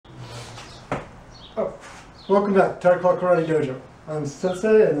Oh, welcome back to Tiger Claw Karate Dojo. I'm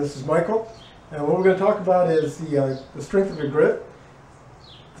Sensei and this is Michael. And what we're going to talk about is the strength of your grip.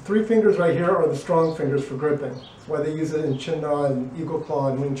 The three fingers right here are the strong fingers for gripping. That's why they use it in Chin Na and Eagle Claw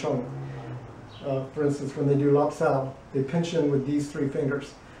and Wing Chun. For instance, when they do Lap Sao, they pinch in with these three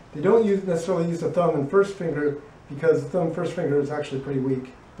fingers. They don't necessarily use the thumb and first finger because the thumb and first finger is actually pretty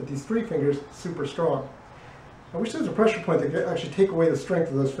weak. But these three fingers, super strong. I wish there was a pressure point that could actually take away the strength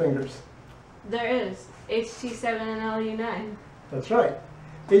of those fingers. There is. HT7 and LU9. That's right.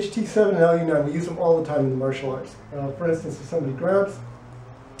 HT7 and LU9, we use them all the time in the martial arts. For instance, if somebody grabs,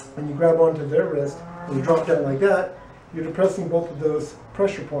 and you grab onto their wrist, and you drop down like that, you're depressing both of those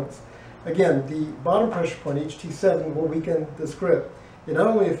pressure points. Again, the bottom pressure point, HT7, will weaken this grip. It not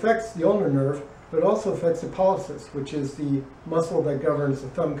only affects the ulnar nerve, but it also affects the pollicis, which is the muscle that governs the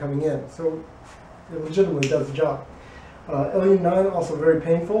thumb coming in. So it legitimately does the job. LU9, also very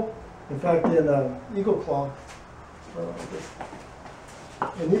painful. In fact, in Eagle Claw,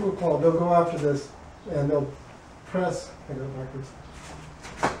 they'll go after this and they'll press, I go backwards.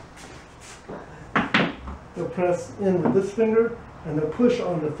 They'll press in with this finger and they'll push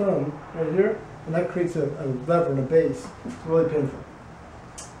on the thumb right here, and that creates a lever and a base. It's really painful.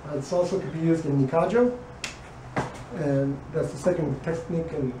 This also could be used in Nikajo, and that's the second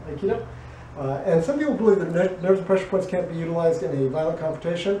technique in Aikido. And some people believe that nerves and pressure points can't be utilized in a violent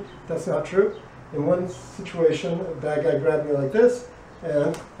confrontation. That's not true. In one situation, a bad guy grabbed me like this,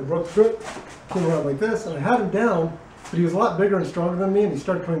 and I broke the grip, came around like this, and I had him down, but he was a lot bigger and stronger than me, and he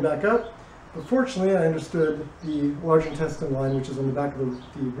started coming back up. But fortunately, I understood the large intestine line, which is on the back of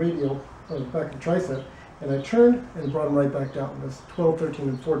the radial, on the back of the tricep, and I turned and brought him right back down. That's 12, 13,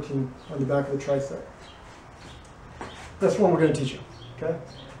 and 14 on the back of the tricep. That's one we're going to teach you. Okay?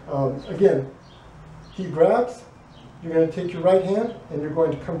 Again, he grabs, you're going to take your right hand and you're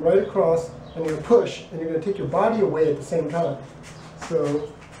going to come right across and you're going to push and you're going to take your body away at the same time.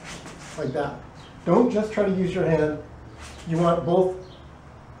 So, like that. Don't just try to use your hand. You want both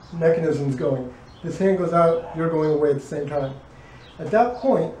mechanisms going. This hand goes out, you're going away at the same time. At that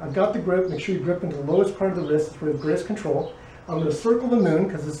point, I've got the grip. Make sure you grip into the lowest part of the wrist where you have greatest control. I'm going to circle the moon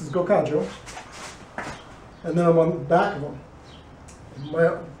because this is Gokajo. And then I'm on the back of him.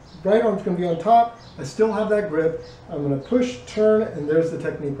 My right arm's going to be on top. I still have that grip. I'm going to push, turn, and there's the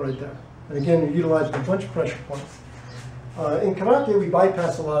technique right there. And again, you're utilizing a bunch of pressure points. In karate, we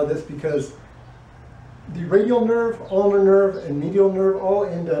bypass a lot of this because the radial nerve, ulnar nerve, and medial nerve all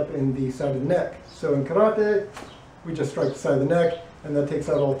end up in the side of the neck. So in karate, we just strike the side of the neck, and that takes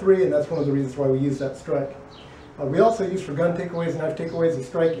out all three, and that's one of the reasons why we use that strike. We also use for gun takeaways and knife takeaways a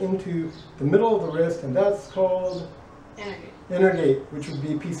strike into the middle of the wrist, and that's called inner gate, which would be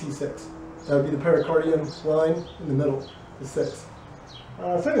PC6. That would be the pericardium line in the middle, the 6.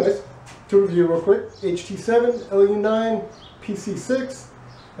 So anyways, to review real quick, HT7, LU9, PC6,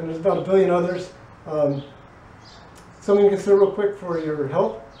 and there's about a billion others. Something to consider real quick for your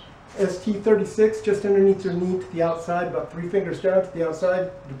health. ST36, just underneath your knee to the outside, about 3 fingers down to the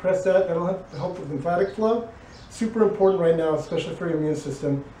outside. Depress that, that'll help with lymphatic flow. Super important right now, especially for your immune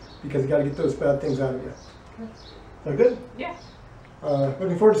system, because you got to get those bad things out of you. Okay. Is that good? Yeah.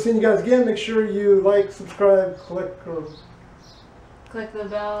 Looking forward to seeing you guys again. Make sure you like, subscribe, click the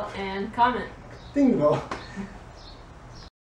bell, and comment. Ding the bell.